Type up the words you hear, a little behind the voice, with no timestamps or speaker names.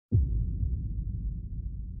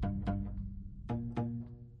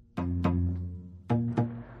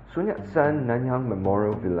Sun Yat-sen Nanyang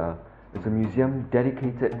Memorial Villa is a museum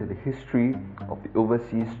dedicated to the history of the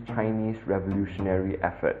overseas Chinese revolutionary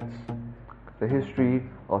efforts. The history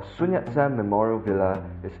of Sun Yat-sen Memorial Villa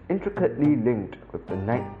is intricately linked with the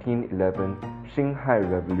 1911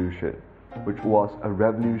 Xinhai Revolution, which was a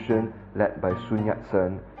revolution led by Sun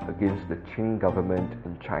Yat-sen against the Qing government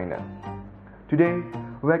in China. Today,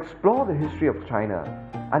 we'll explore the history of China,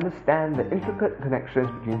 understand the intricate connections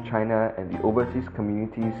between China and the overseas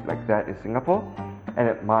communities like that in Singapore, and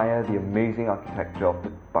admire the amazing architecture of the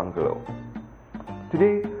bungalow.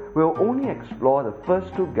 Today, we'll only explore the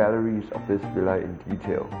first two galleries of this villa in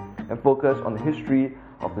detail and focus on the history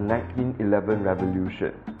of the 1911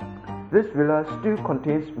 revolution. This villa still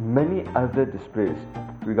contains many other displays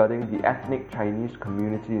regarding the ethnic Chinese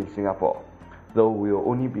community in Singapore, though we will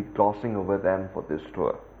only be glossing over them for this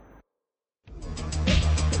tour.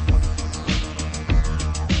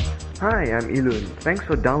 Hi, I'm Ilun. Thanks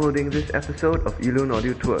for downloading this episode of Ilun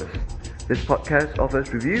Audio Tours. This podcast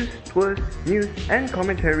offers reviews, tours, news, and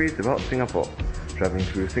commentaries about Singapore. Traveling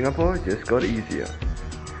through Singapore just got easier.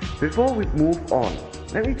 Before we move on,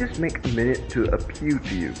 let me just make a minute to appeal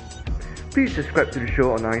to you. Please subscribe to the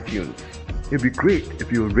show on iTunes. It'd be great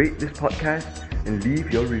if you would rate this podcast and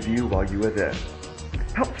leave your review while you are there.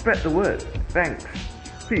 Help spread the word. Thanks.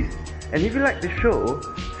 Please. And if you like the show,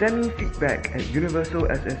 send me feedback at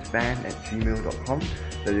universalssfan@gmail.com.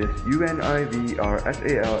 That is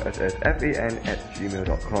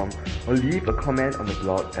universalssfan@gmail.com, or leave a comment on the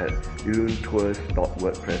blog at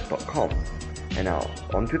iluntours.wordpress.com. And now,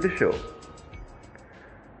 on to the show.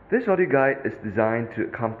 This audio guide is designed to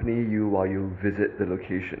accompany you while you visit the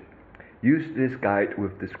location. Use this guide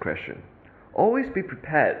with discretion. Always be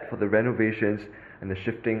prepared for the renovations and the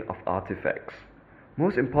shifting of artifacts.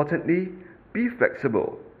 Most importantly, be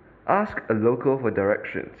flexible. Ask a local for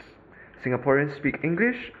directions. Singaporeans speak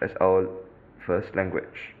English as our first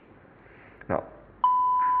language. Now,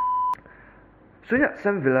 Sun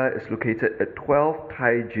Yat-sen Villa is located at 12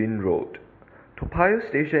 Tai Jin Road. Toa Payoh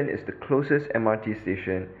Station is the closest MRT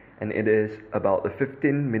station, and it is about a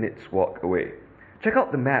 15 minutes walk away. Check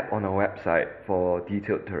out the map on our website for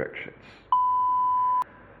detailed directions.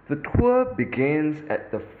 The tour begins at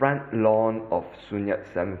the front lawn of Sun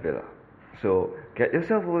Yat-sen Villa. So get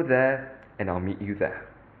yourself over there and I'll meet you there.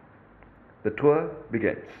 The tour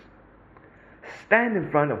begins. Stand in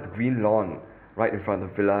front of the green lawn right in front of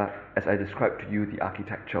the villa as I describe to you the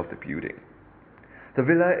architecture of the building. The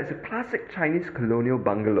villa is a classic Chinese colonial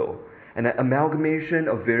bungalow and an amalgamation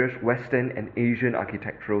of various Western and Asian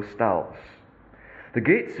architectural styles. The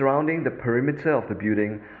gates surrounding the perimeter of the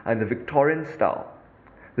building are in the Victorian style.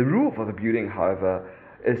 The roof of the building, however,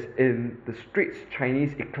 is in the straight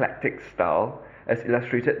Chinese eclectic style, as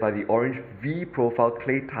illustrated by the orange V-profile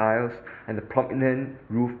clay tiles and the prominent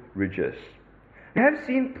roof ridges. We have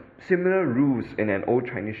seen similar roofs in an old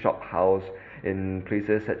Chinese shop house in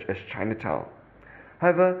places such as Chinatown.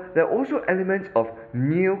 However, there are also elements of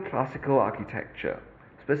neoclassical architecture,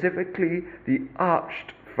 specifically the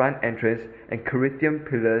arched front entrance and Corinthian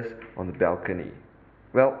pillars on the balcony.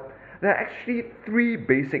 Well, there are actually three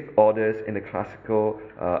basic orders in the classical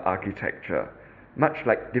architecture, much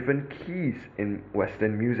like different keys in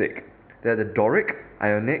Western music. They are the Doric,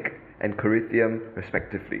 Ionic, and Corinthian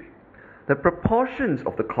respectively. The proportions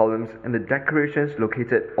of the columns and the decorations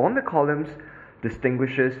located on the columns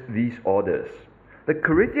distinguishes these orders. The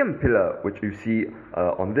Corinthian pillar, which you see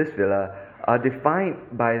on this villa, are defined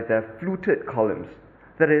by their fluted columns,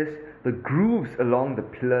 that is, the grooves along the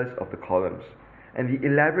pillars of the columns, and the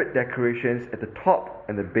elaborate decorations at the top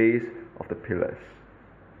and the base of the pillars.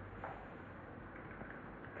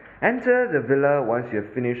 Enter the villa once you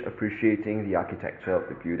have finished appreciating the architecture of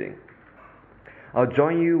the building. I'll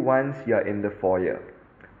join you once you are in the foyer.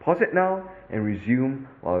 Pause it now and resume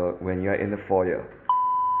when you are in the foyer.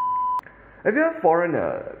 If you're a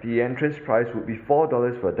foreigner, the entrance price would be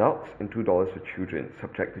 $4 for adults and $2 for children,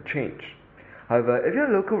 subject to change. However, if you're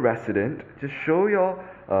a local resident, just show your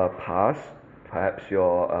pass, perhaps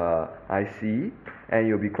your IC, and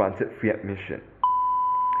you'll be granted free admission.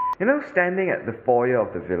 You're now standing at the foyer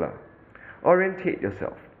of the villa. Orientate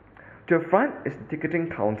yourself. To your front is the ticketing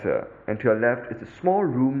counter, and to your left is a small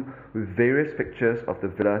room with various pictures of the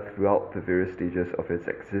villa throughout the various stages of its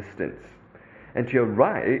existence. And to your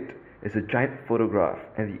right is a giant photograph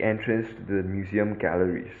and the entrance to the museum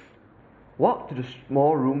galleries. Walk to the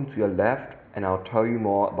small room to your left, and I'll tell you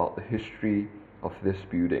more about the history of this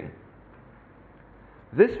building.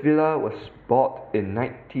 This villa was bought in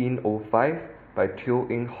 1905 by Teo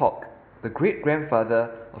Eng Hock, the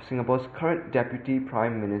great-grandfather of Singapore's current Deputy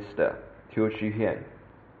Prime Minister, Teo Chee Hean.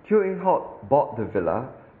 Teo Eng Hock bought the villa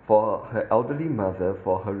for her elderly mother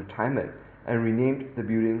for her retirement and renamed the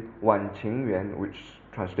building Wan Qingyuan, which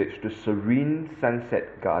translates to Serene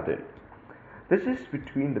Sunset Garden. This is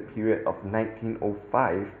between the period of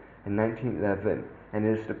 1905 and 1911, and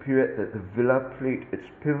it is the period that the villa played its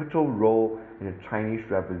pivotal role in the Chinese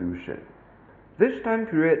Revolution. This time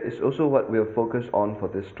period is also what we'll focus on for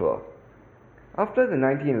this tour. After the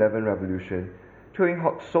 1911 revolution, Teo Eng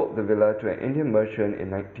Hock sold the villa to an Indian merchant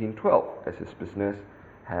in 1912 as his business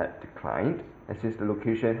had declined and since the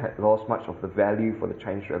location had lost much of the value for the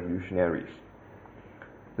Chinese revolutionaries.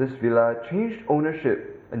 This villa changed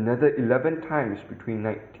ownership another 11 times between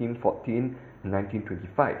 1914 and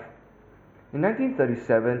 1925. In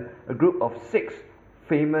 1937, a group of 6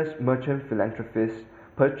 famous merchant philanthropists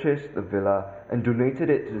purchased the villa and donated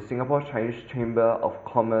it to the Singapore Chinese Chamber of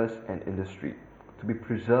Commerce and Industry to be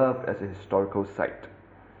preserved as a historical site.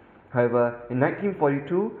 However, in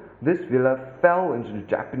 1942, this villa fell into the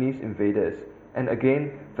Japanese invaders and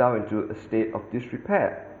again fell into a state of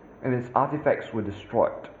disrepair, and its artifacts were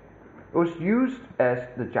destroyed. It was used as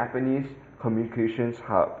the Japanese communications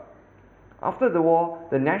hub. After the war,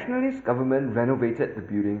 the nationalist government renovated the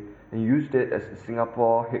building and used it as the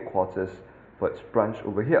Singapore headquarters for its branch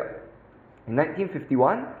over here. In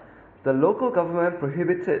 1951, the local government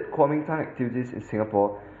prohibited Kuomintang activities in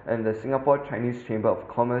Singapore, and the Singapore Chinese Chamber of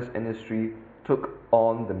Commerce and Industry took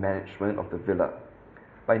on the management of the villa.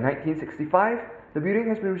 By 1965, the building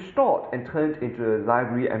has been restored and turned into a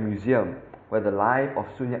library and museum, where the life of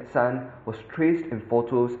Sun Yat-sen was traced in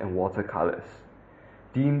photos and watercolors.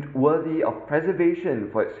 Deemed worthy of preservation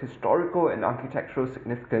for its historical and architectural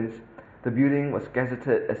significance, the building was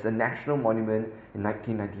gazetted as a national monument in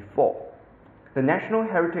 1994. The National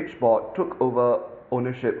Heritage Board took over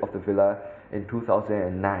ownership of the villa in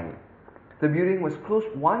 2009. The building was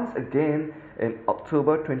closed once again in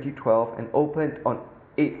October 2012 and opened on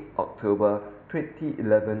 8 October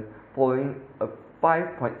 2011 following a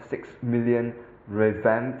 5.6 million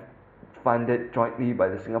revamp funded jointly by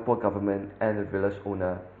the Singapore government and the villa's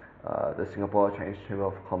owner, the Singapore Chinese Chamber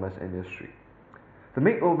of Commerce and Industry. The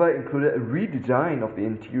makeover included a redesign of the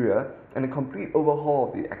interior and a complete overhaul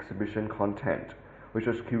of the exhibition content, which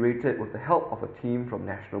was curated with the help of a team from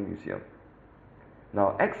National Museum.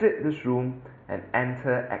 Now exit this room and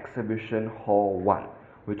enter Exhibition Hall 1,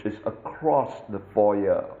 which is across the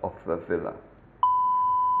foyer of the villa.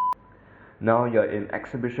 Now you're in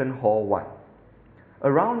Exhibition Hall 1.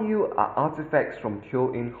 Around you are artifacts from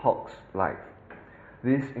Teo Eng Hock's life.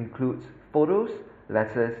 This includes photos,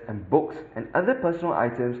 letters and books and other personal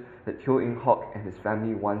items that Teo Eng Hock and his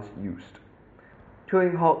family once used. Teo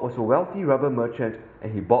Eng Hock was a wealthy rubber merchant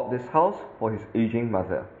and he bought this house for his aging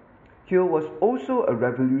mother. Teo was also a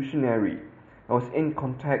revolutionary and was in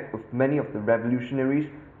contact with many of the revolutionaries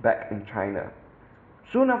back in China.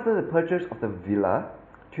 Soon after the purchase of the villa,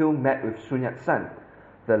 Teo met with Sun Yat-sen,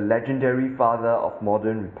 the legendary father of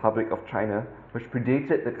modern Republic of China, which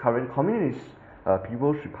predated the current Communist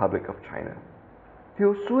People's Republic of China.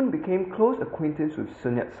 Teo soon became close acquaintance with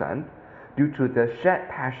Sun Yat-sen due to their shared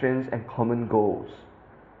passions and common goals.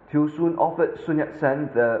 Teo soon offered Sun Yat-sen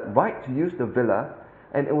the right to use the villa,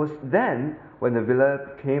 and it was then when the villa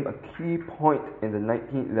became a key point in the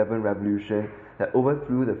 1911 revolution that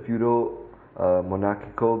overthrew the feudal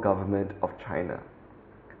monarchical government of China.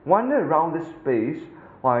 Wander around this space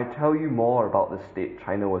while I tell you more about the state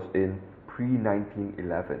China was in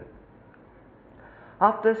pre-1911.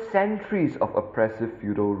 After centuries of oppressive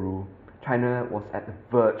feudal rule, China was at the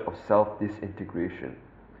verge of self-disintegration.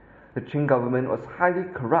 The Qing government was highly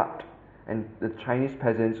corrupt, and the Chinese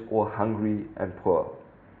peasants were hungry and poor.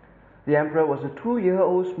 The emperor was a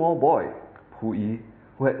 2-year-old small boy, Pu Yi,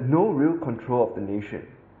 who had no real control of the nation.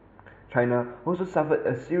 China also suffered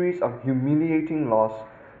a series of humiliating loss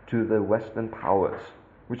to the Western powers,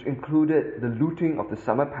 which included the looting of the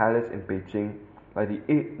Summer Palace in Beijing by the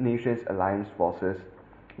 8 Nations Alliance forces,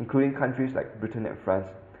 including countries like Britain and France,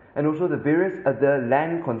 and also the various other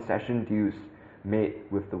land concession deals made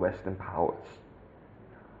with the Western powers.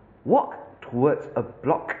 Walk towards a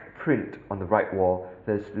block print on the right wall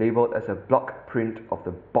that is labelled as a block print of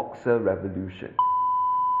the Boxer Revolution.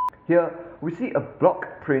 Here, we see a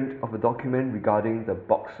block print of a document regarding the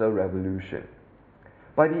Boxer Revolution.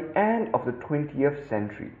 By the end of the 20th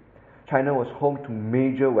century, China was home to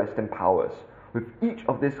major Western powers, with each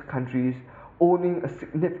of these countries owning a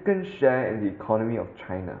significant share in the economy of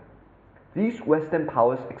China. These Western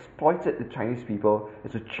powers exploited the Chinese people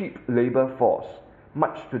as a cheap labor force,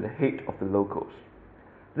 much to the hate of the locals.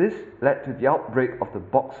 This led to the outbreak of the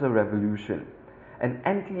Boxer Revolution, an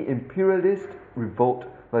anti-imperialist revolt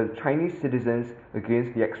by the Chinese citizens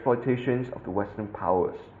against the exploitations of the Western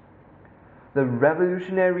powers. The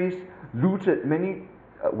revolutionaries looted many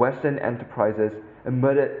Western enterprises and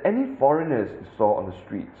murdered any foreigners they saw on the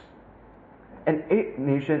streets. An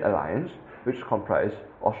 8-nation alliance, which comprised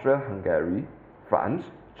Austria-Hungary, France,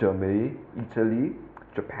 Germany, Italy,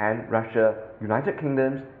 Japan, Russia, United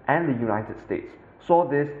Kingdoms, and the United States, saw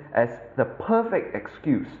this as the perfect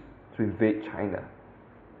excuse to invade China.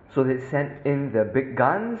 So they sent in their big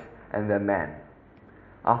guns and their men.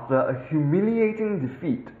 After a humiliating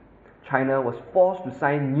defeat, China was forced to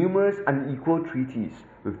sign numerous unequal treaties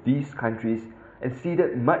with these countries and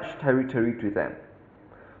ceded much territory to them.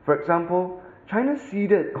 For example, China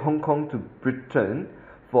ceded Hong Kong to Britain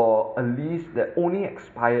for a lease that only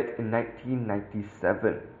expired in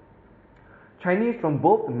 1997. Chinese from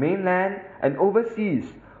both the mainland and overseas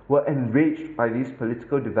were enraged by these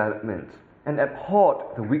political developments and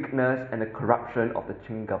abhorred the weakness and the corruption of the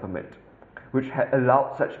Qing government, which had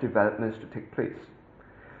allowed such developments to take place.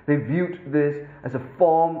 They viewed this as a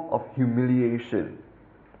form of humiliation.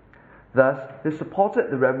 Thus, they supported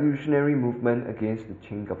the revolutionary movement against the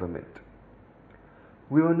Qing government.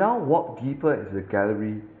 We will now walk deeper into the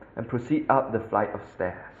gallery and proceed up the flight of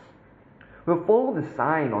stairs. We'll follow the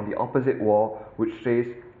sign on the opposite wall which says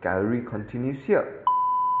 "Gallery continues here."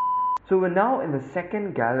 So we're now in the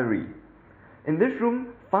second gallery. In this room,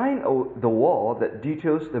 find the wall that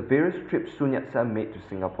details the various trips Sun Yat-sen made to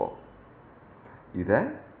Singapore. You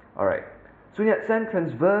there? Alright. Sun Yat-sen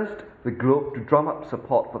traversed the globe to drum up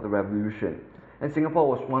support for the revolution, and Singapore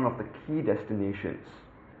was one of the key destinations.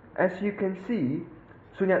 As you can see,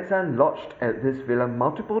 Sun Yat-sen lodged at this villa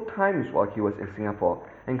multiple times while he was in Singapore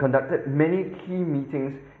and conducted many key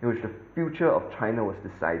meetings in which the future of China was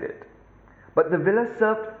decided. But the villa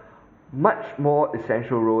served much more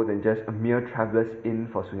essential role than just a mere traveller's inn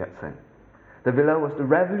for Sun Yat-sen. The villa was the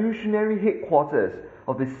revolutionary headquarters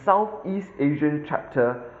of the Southeast Asian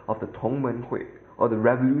chapter of the Tongmenhui, or the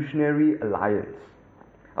Revolutionary Alliance.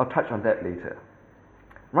 I'll touch on that later.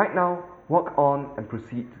 Right now, walk on and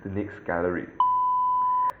proceed to the next gallery.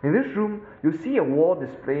 In this room, you'll see a wall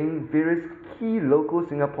displaying various key local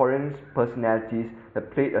Singaporean personalities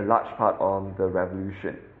that played a large part on the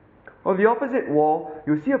revolution. On the opposite wall,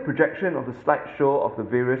 you'll see a projection of the slideshow of the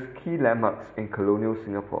various key landmarks in colonial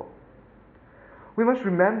Singapore. We must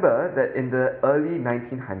remember that in the early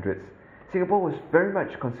 1900s, Singapore was very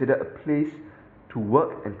much considered a place to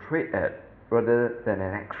work and trade at, rather than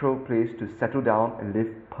an actual place to settle down and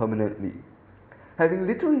live permanently. Having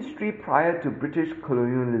little history prior to British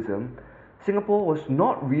colonialism, Singapore was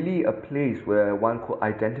not really a place where one could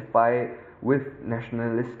identify with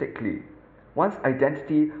nationalistically. One's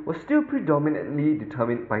identity was still predominantly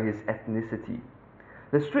determined by his ethnicity.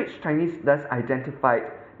 The Straits Chinese thus identified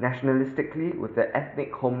nationalistically with their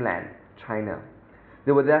ethnic homeland, China.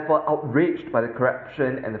 They were therefore outraged by the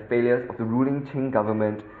corruption and the failures of the ruling Qing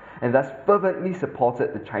government and thus fervently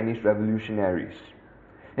supported the Chinese revolutionaries.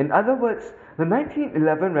 In other words, the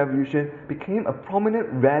 1911 revolution became a prominent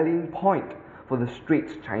rallying point for the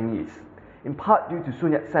Straits Chinese, in part due to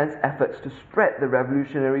Sun Yat-sen's efforts to spread the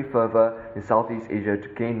revolutionary fervor in Southeast Asia to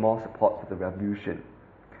gain more support for the revolution.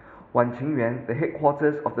 Wan Qingyuan, the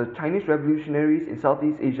headquarters of the Chinese revolutionaries in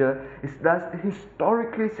Southeast Asia, is thus a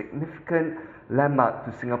historically significant landmark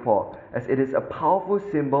to Singapore, as it is a powerful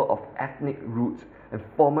symbol of ethnic roots and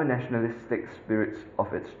former nationalistic spirits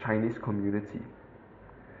of its Chinese community.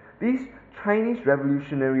 These Chinese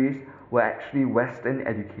revolutionaries were actually Western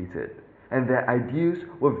educated, and their ideals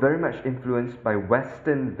were very much influenced by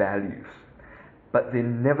Western values, but they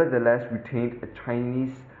nevertheless retained a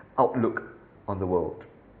Chinese outlook on the world.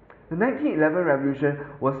 The 1911 revolution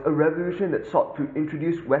was a revolution that sought to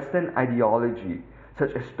introduce Western ideology,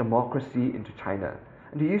 such as democracy, into China,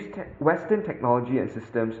 and to use Western technology and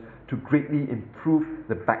systems to greatly improve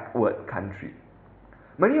the backward country.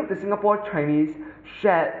 Many of the Singapore Chinese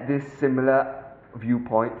shared this similar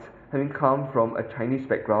viewpoints, having come from a Chinese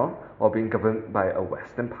background while being governed by a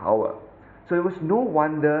Western power. So it was no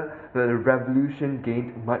wonder that the revolution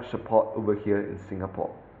gained much support over here in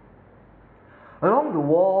Singapore. Along the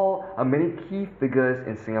wall are many key figures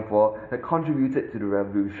in Singapore that contributed to the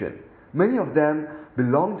revolution. Many of them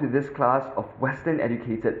belong to this class of Western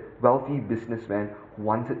educated, wealthy businessmen who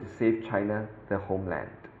wanted to save China, their homeland.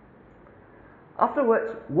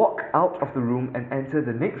 Afterwards, walk out of the room and enter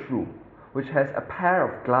the next room, which has a pair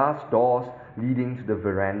of glass doors leading to the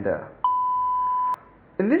veranda.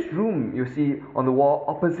 In this room, you see on the wall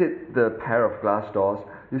opposite the pair of glass doors,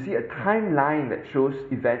 you see a timeline that shows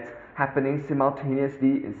events happening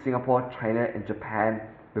simultaneously in Singapore, China, and Japan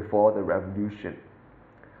before the revolution.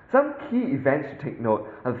 Some key events to take note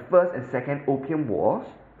are the First and Second Opium Wars,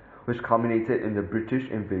 which culminated in the British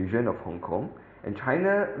invasion of Hong Kong, and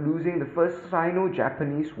China losing the First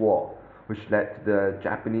Sino-Japanese War, which led to the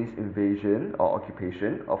Japanese invasion or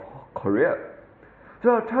occupation of Korea.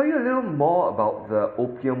 So I'll tell you a little more about the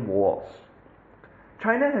Opium Wars.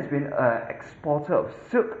 China has been an exporter of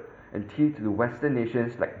silk and tea to the Western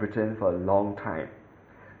nations like Britain for a long time.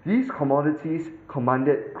 These commodities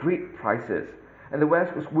commanded great prices, and the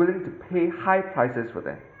West was willing to pay high prices for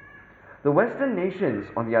them. The Western nations,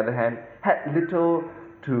 on the other hand, had little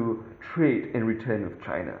to trade in return with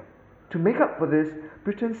China. To make up for this,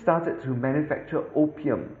 Britain started to manufacture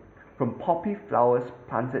opium from poppy flowers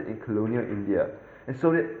planted in colonial India and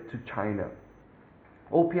sold it to China.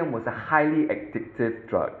 Opium was a highly addictive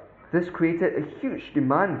drug. This created a huge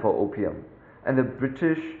demand for opium, and the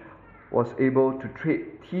British was able to trade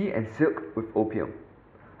tea and silk with opium.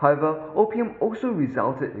 However, opium also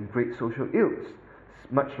resulted in great social ills,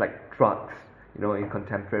 much like drugs, in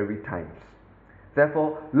contemporary times.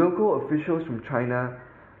 Therefore, local officials from China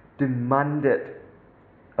demanded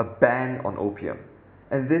a ban on opium,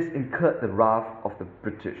 and this incurred the wrath of the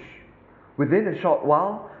British. Within a short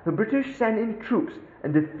while, the British sent in troops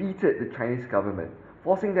and defeated the Chinese government,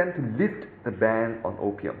 forcing them to lift the ban on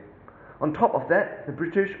opium. On top of that, the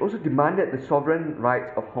British also demanded the sovereign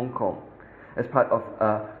rights of Hong Kong as part of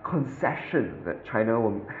a concession that China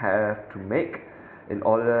will have to make in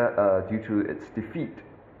order due to its defeat.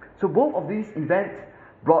 So both of these events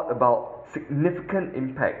brought about significant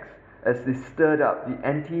impacts as they stirred up the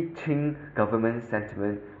anti-Qing government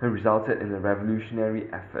sentiment and resulted in a revolutionary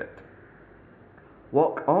effort.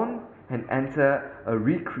 Walk on and enter a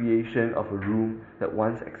recreation of a room that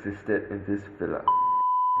once existed in this villa.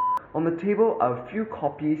 On the table are a few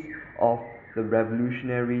copies of the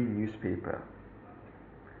revolutionary newspaper.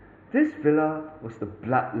 This villa was the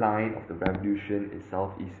bloodline of the revolution in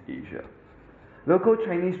Southeast Asia. Local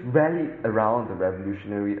Chinese rallied around the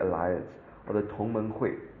Revolutionary Alliance, or the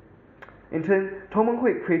Tongmenghui. In turn,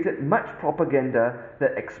 Tongmenghui created much propaganda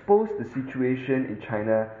that exposed the situation in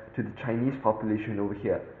China to the Chinese population over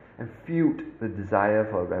here and fueled the desire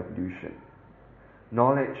for a revolution.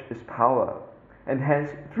 Knowledge is power, and hence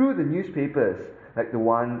through the newspapers like the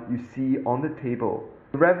one you see on the table,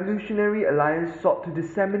 the Revolutionary Alliance sought to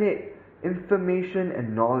disseminate information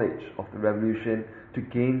and knowledge of the revolution to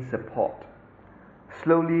gain support.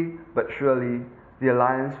 Slowly but surely, the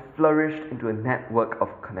alliance flourished into a network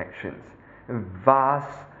of connections and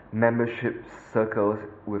vast membership circles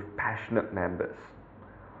with passionate members.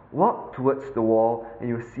 Walk towards the wall and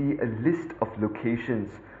you'll see a list of locations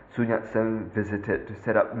Sun Yat-sen visited to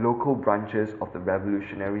set up local branches of the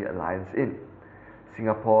Revolutionary Alliance in.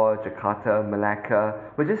 Singapore, Jakarta, Malacca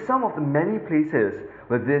were just some of the many places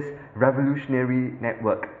where this revolutionary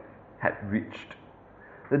network had reached.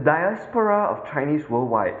 The diaspora of Chinese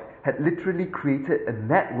worldwide had literally created a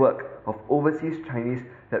network of overseas Chinese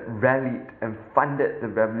that rallied and funded the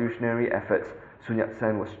revolutionary efforts Sun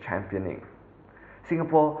Yat-sen was championing.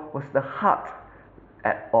 Singapore was the heart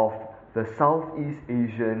of the Southeast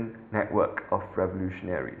Asian network of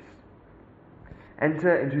revolutionaries.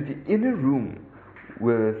 Enter into the inner room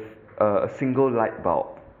with a single light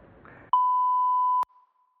bulb.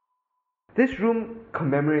 This room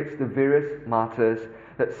commemorates the various martyrs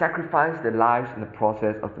that sacrificed their lives in the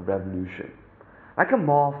process of the revolution. Like a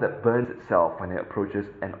moth that burns itself when it approaches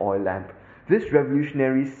an oil lamp, these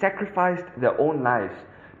revolutionaries sacrificed their own lives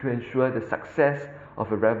to ensure the success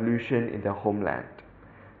of a revolution in their homeland.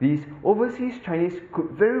 These overseas Chinese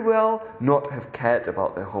could very well not have cared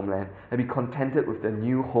about their homeland and be contented with their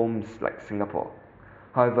new homes like Singapore.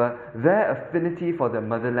 However, their affinity for their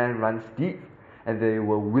motherland runs deep, and they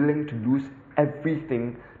were willing to lose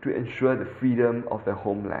everything to ensure the freedom of their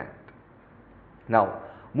homeland. Now,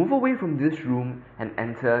 move away from this room and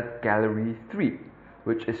enter Gallery 3,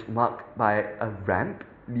 which is marked by a ramp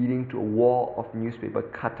leading to a wall of newspaper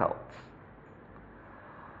cutouts.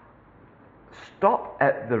 Stop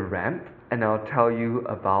at the ramp and I'll tell you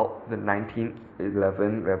about the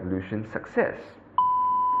 1911 revolution's success.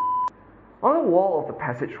 On the wall of the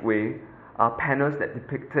passageway are panels that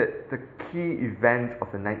depicted the key events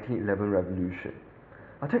of the 1911 revolution.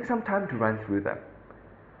 I'll take some time to run through them.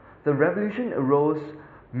 The revolution arose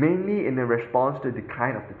mainly in a response to the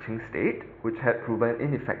decline of the Qing state, which had proven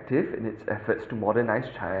ineffective in its efforts to modernize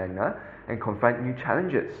China and confront new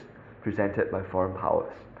challenges presented by foreign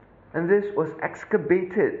powers. And this was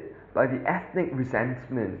exacerbated by the ethnic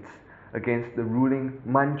resentments against the ruling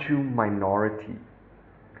Manchu minority.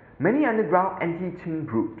 Many underground anti-Qing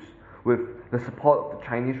groups, with the support of the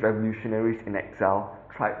Chinese revolutionaries in exile,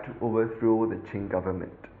 tried to overthrow the Qing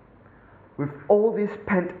government. With all this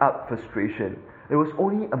pent-up frustration, it was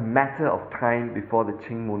only a matter of time before the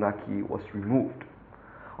Qing monarchy was removed.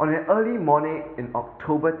 On an early morning in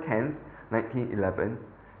October 10, 1911,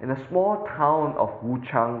 in a small town of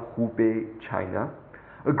Wuchang, Hubei, China,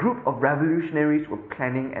 a group of revolutionaries were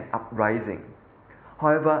planning an uprising.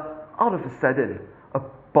 However, out of a sudden, a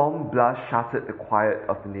bomb blast shattered the quiet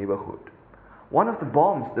of the neighborhood. One of the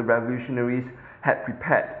bombs the revolutionaries had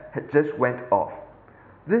prepared had just went off.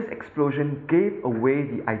 This explosion gave away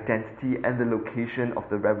the identity and the location of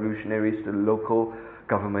the revolutionaries to the local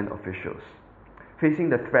government officials. Facing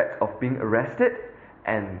the threat of being arrested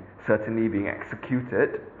and certainly being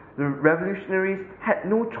executed, the revolutionaries had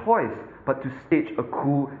no choice but to stage a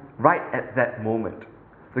coup right at that moment.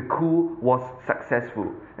 The coup was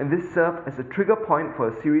successful, and this served as a trigger point for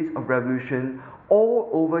a series of revolutions all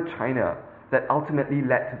over China that ultimately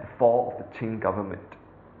led to the fall of the Qing government.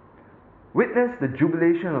 Witness the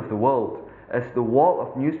jubilation of the world as the wall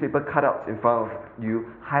of newspaper cutouts in front of you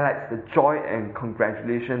highlights the joy and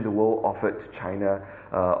congratulation the world offered to China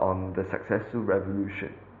on the successful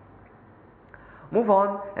revolution. Move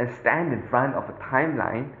on and stand in front of a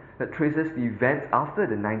timeline that traces the events after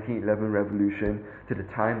the 1911 revolution to the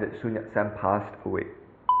time that Sun Yat-sen passed away.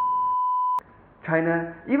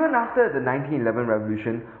 China, even after the 1911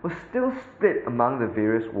 revolution, was still split among the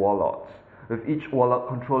various warlords, with each warlord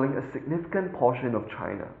controlling a significant portion of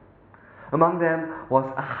China. Among them was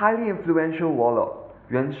a highly influential warlord,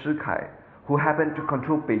 Yuan Shikai, who happened to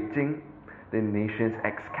control Beijing, the nation's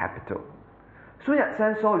ex-capital. Sun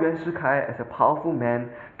Yat-sen saw Yuan Shikai as a powerful man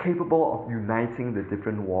capable of uniting the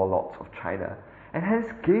different warlords of China, and hence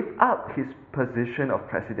gave up his position of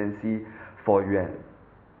presidency for Yuan.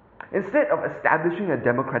 Instead of establishing a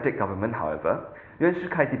democratic government, however, Yuan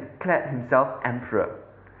Shikai declared himself emperor,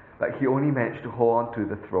 but he only managed to hold on to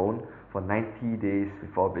the throne for 90 days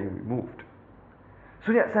before being removed.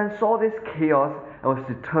 Sun Yat-sen saw this chaos and was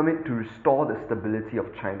determined to restore the stability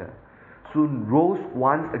of China. Sun rose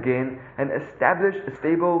once again and established a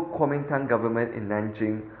stable Kuomintang government in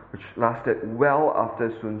Nanjing, which lasted well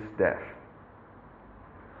after Sun's death.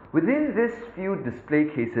 Within these few display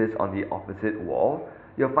cases on the opposite wall,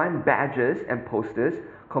 you'll find badges and posters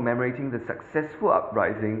commemorating the successful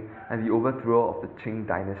uprising and the overthrow of the Qing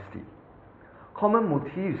dynasty. Common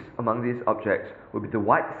motifs among these objects would be the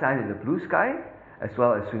white sun in the blue sky, as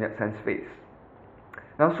well as Sun Yat-sen's face.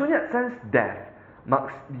 Now, Sun Yat-sen's death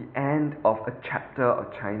marks the end of a chapter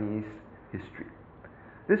of Chinese history.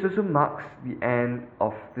 This also marks the end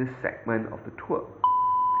of this segment of the tour.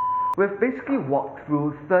 We've basically walked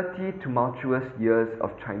through 30 tumultuous years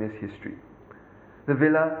of China's history. The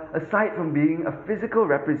villa, aside from being a physical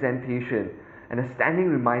representation and a standing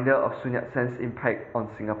reminder of Sun Yat-sen's impact on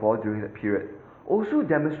Singapore during that period, also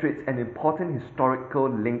demonstrates an important historical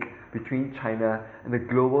link between China and the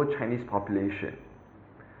global Chinese population.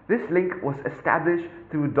 This link was established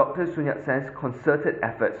through Dr. Sun Yat-sen's concerted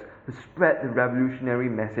efforts to spread the revolutionary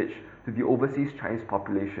message to the overseas Chinese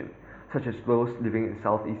population, such as those living in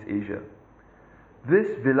Southeast Asia. This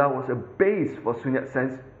villa was a base for Sun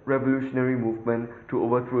Yat-sen's revolutionary movement to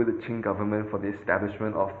overthrow the Qing government for the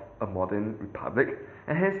establishment of a modern republic,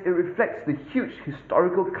 and hence it reflects the huge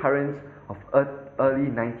historical currents of early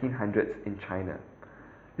 1900s in China.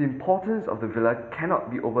 The importance of the villa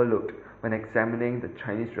cannot be overlooked when examining the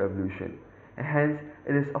Chinese Revolution, and hence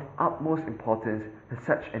it is of utmost importance that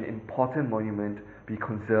such an important monument be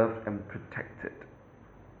conserved and protected.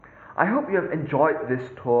 I hope you have enjoyed this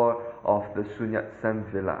tour of the Sun Yat-sen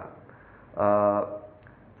Villa.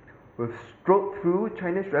 We've stroked through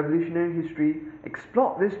China's revolutionary history,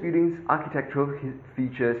 explored this building's architectural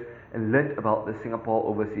features, and learned about the Singapore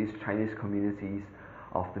overseas Chinese communities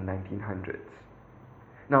of the 1900s.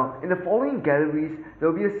 Now, in the following galleries, there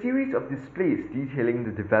will be a series of displays detailing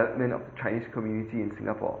the development of the Chinese community in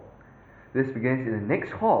Singapore. This begins in the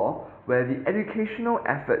next hall, where the educational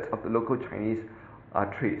efforts of the local Chinese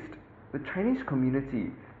are traced. The Chinese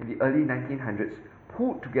community in the early 1900s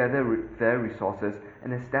pooled together their resources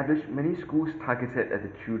and established many schools targeted at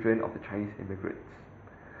the children of the Chinese immigrants.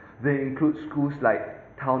 They include schools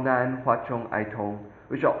like Taonan, Hwa Chong, Aitong,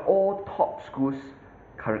 which are all top schools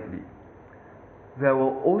currently. There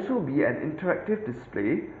will also be an interactive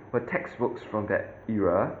display where textbooks from that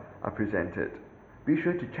era are presented. Be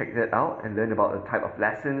sure to check that out and learn about the type of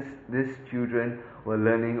lessons these children were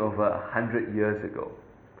learning over 100 years ago.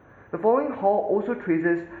 The following hall also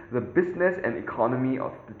traces the business and economy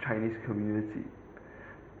of the Chinese community.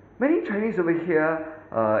 Many Chinese over here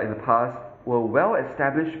in the past were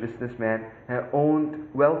well-established businessmen and owned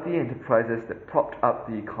wealthy enterprises that propped up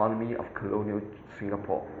the economy of colonial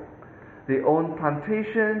Singapore. They own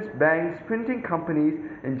plantations, banks, printing companies,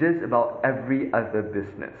 and just about every other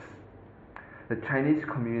business. The Chinese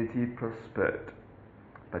community prospered,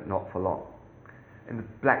 but not for long. In the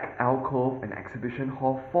Black Alcove and Exhibition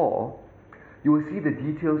Hall 4, you will see the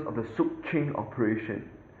details of the Sukching operation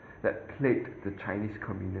that plagued the Chinese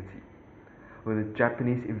community. When the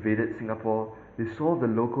Japanese invaded Singapore, they saw the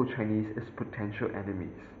local Chinese as potential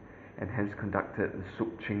enemies and hence conducted the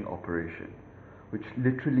Sukching operation, which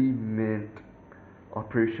literally meant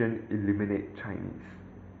Operation Eliminate Chinese.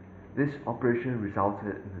 This operation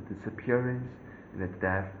resulted in the disappearance and the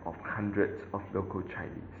death of hundreds of local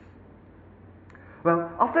Chinese.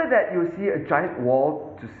 Well, after that, you'll see a giant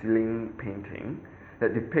wall-to-ceiling painting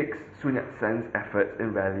that depicts Sun Yat-sen's efforts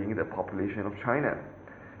in rallying the population of China.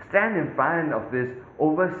 Stand in front of this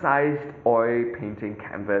oversized oil painting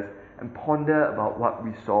canvas and ponder about what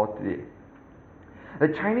we saw today. The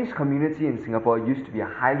Chinese community in Singapore used to be a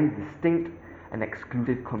highly distinct and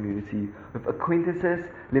exclusive community with acquaintances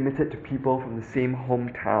limited to people from the same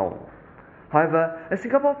hometown. However, as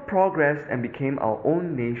Singapore progressed and became our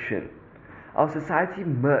own nation, our society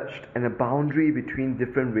merged and the boundary between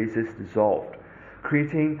different races dissolved,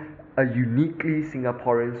 creating a uniquely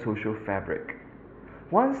Singaporean social fabric.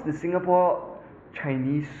 Once the Singapore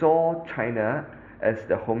Chinese saw China as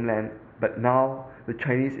the homeland, but now the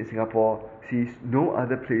Chinese in Singapore sees no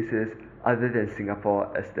other places other than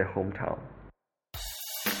Singapore as their hometown.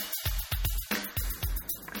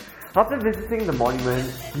 After visiting the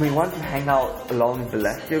monument, you may want to hang out along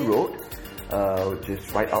Balestier Road, which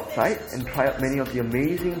is right outside, and try out many of the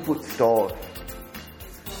amazing food stalls.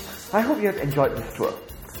 I hope you have enjoyed this tour.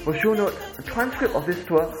 For show notes, a transcript of this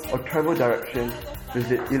tour or travel directions,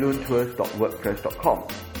 visit iluntours.wordpress.com.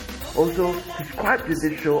 Also, subscribe to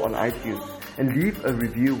this show on iTunes and leave a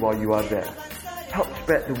review while you are there. Help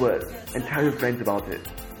spread the word and tell your friends about it.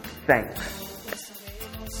 Thanks.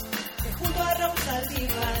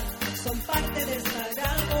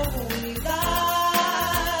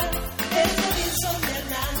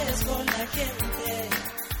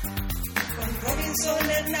 Robinson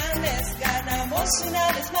Hernández, ganamos una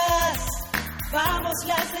vez más. Vamos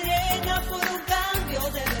La Serena por un cambio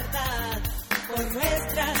de verdad, por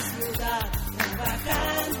nuestra ciudad,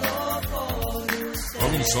 trabajando por usted.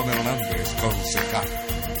 Robinson Hernández, concejal.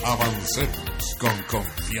 Avancemos con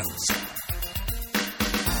confianza.